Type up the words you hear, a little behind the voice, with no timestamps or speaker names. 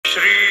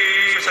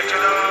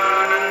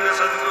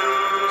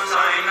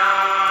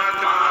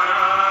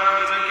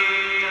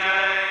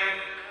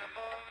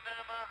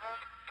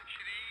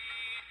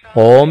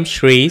Om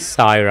Shri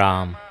Sai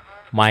Ram.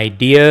 My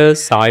dear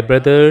Sai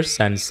brothers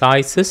and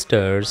Sai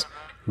sisters,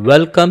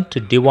 welcome to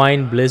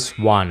Divine Bliss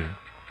 1.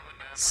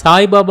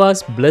 Sai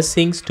Baba's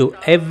blessings to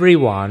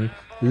everyone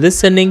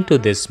listening to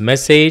this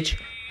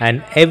message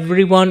and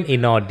everyone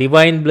in our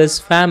Divine Bliss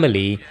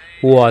family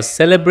who are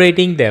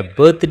celebrating their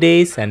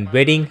birthdays and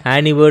wedding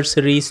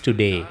anniversaries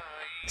today.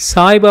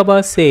 Sai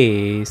Baba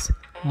says,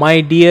 "My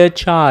dear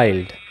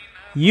child,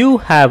 you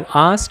have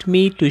asked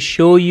me to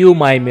show you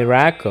my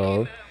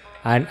miracle,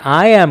 and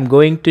I am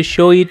going to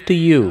show it to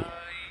you.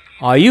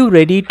 Are you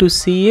ready to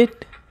see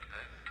it?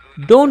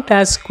 Don't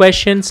ask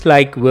questions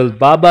like, will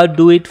Baba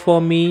do it for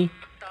me?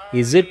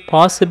 Is it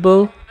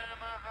possible?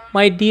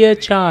 My dear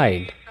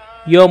child,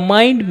 your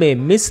mind may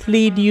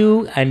mislead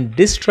you and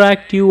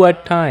distract you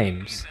at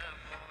times.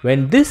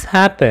 When this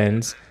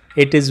happens,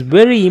 it is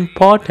very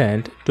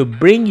important to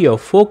bring your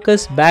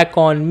focus back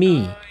on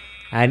me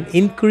and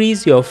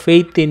increase your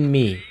faith in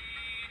me.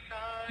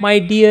 My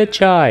dear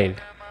child,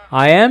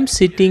 I am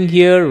sitting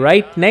here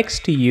right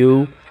next to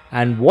you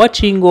and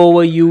watching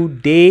over you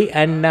day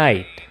and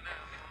night.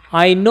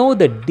 I know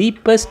the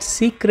deepest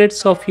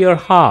secrets of your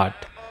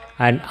heart,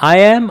 and I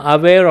am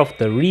aware of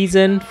the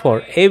reason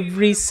for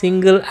every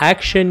single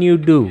action you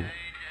do.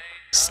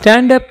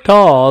 Stand up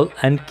tall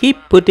and keep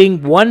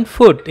putting one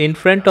foot in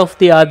front of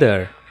the other.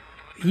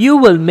 You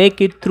will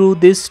make it through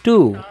this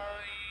too.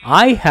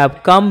 I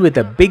have come with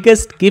the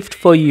biggest gift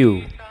for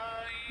you.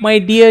 My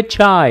dear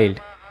child,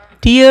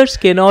 tears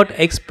cannot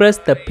express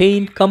the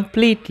pain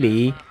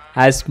completely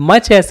as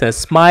much as a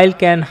smile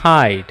can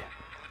hide.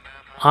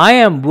 I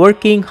am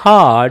working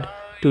hard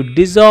to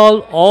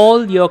dissolve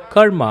all your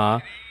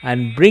karma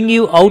and bring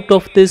you out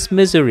of this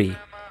misery.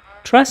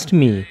 Trust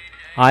me,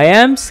 I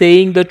am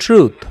saying the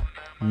truth,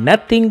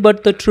 nothing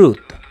but the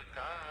truth.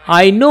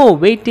 I know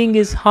waiting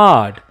is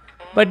hard,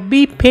 but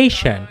be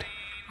patient.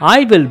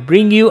 I will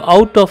bring you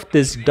out of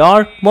this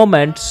dark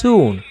moment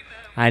soon,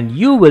 and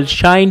you will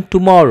shine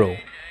tomorrow.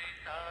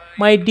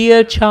 My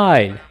dear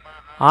child,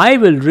 I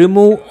will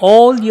remove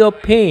all your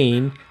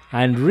pain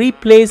and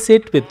replace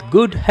it with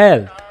good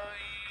health.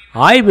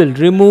 I will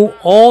remove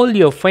all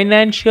your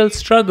financial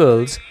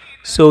struggles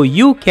so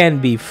you can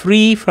be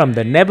free from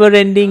the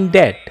never-ending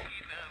debt.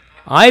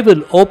 I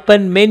will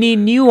open many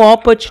new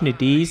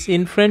opportunities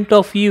in front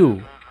of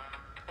you.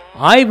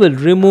 I will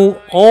remove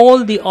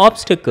all the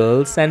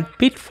obstacles and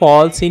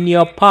pitfalls in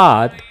your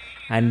path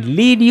and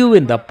lead you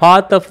in the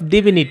path of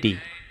divinity.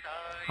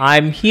 I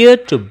am here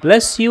to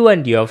bless you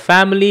and your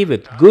family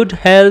with good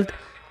health,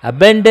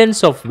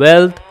 abundance of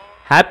wealth,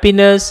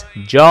 happiness,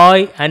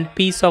 joy, and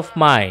peace of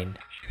mind.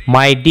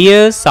 My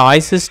dear Sai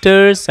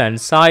sisters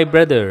and Sai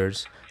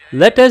brothers,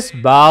 let us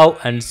bow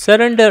and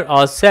surrender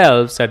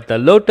ourselves at the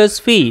lotus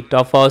feet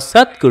of our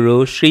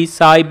Satguru Sri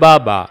Sai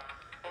Baba.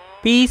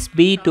 Peace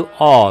be to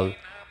all.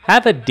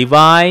 Have a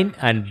divine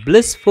and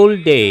blissful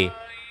day.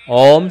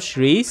 Om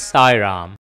Shri Sai Ram.